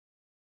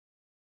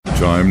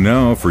Time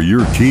now for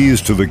your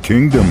keys to the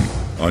kingdom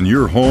on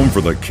your home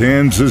for the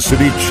Kansas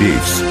City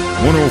Chiefs.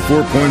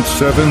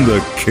 104.7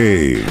 The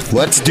Cave.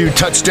 Let's do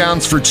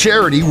touchdowns for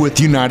charity with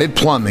United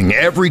Plumbing.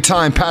 Every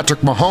time Patrick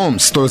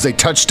Mahomes throws a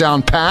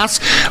touchdown pass,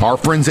 our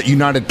friends at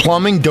United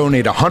Plumbing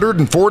donate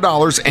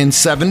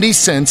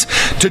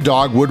 $104.70 to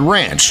Dogwood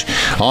Ranch.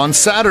 On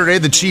Saturday,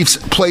 the Chiefs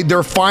played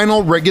their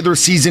final regular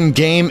season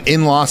game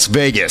in Las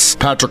Vegas.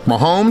 Patrick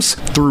Mahomes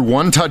threw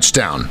one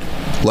touchdown.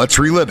 Let's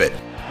relive it.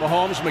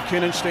 Mahomes,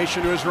 McKinnon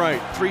stationed to his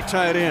right. Three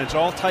tight ends,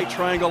 all tight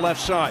triangle left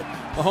side.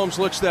 Mahomes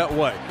looks that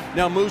way.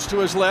 Now moves to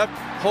his left,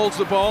 holds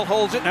the ball,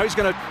 holds it. Now he's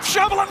going to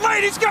shovel it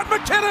late. He's got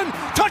McKinnon.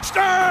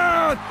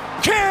 Touchdown!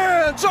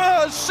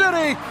 Kansas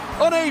City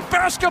on a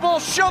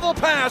basketball shovel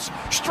pass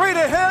straight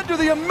ahead to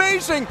the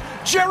amazing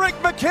Jerick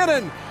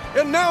McKinnon.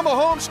 And now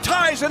Mahomes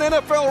ties an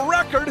NFL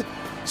record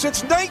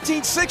since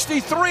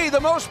 1963, the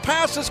most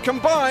passes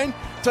combined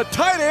to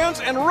tight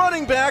ends and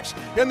running backs,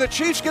 and the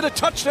Chiefs get a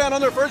touchdown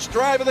on their first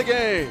drive of the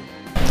game.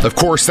 Of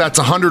course, that's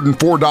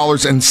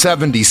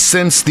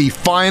 $104.70. The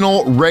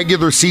final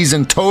regular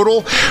season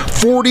total,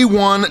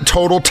 41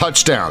 total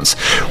touchdowns,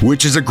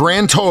 which is a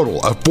grand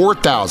total of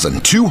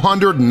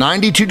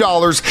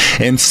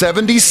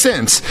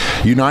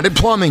 $4,292.70 United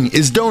Plumbing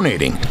is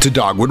donating to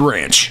Dogwood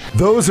Ranch.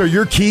 Those are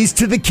your keys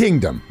to the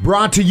kingdom,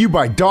 brought to you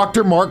by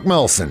Dr. Mark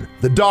Melson,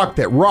 the doc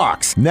that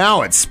rocks,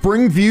 now at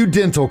Springview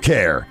Dental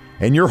Care.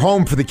 And your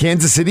home for the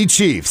Kansas City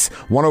Chiefs,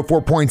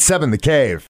 104.7 The Cave.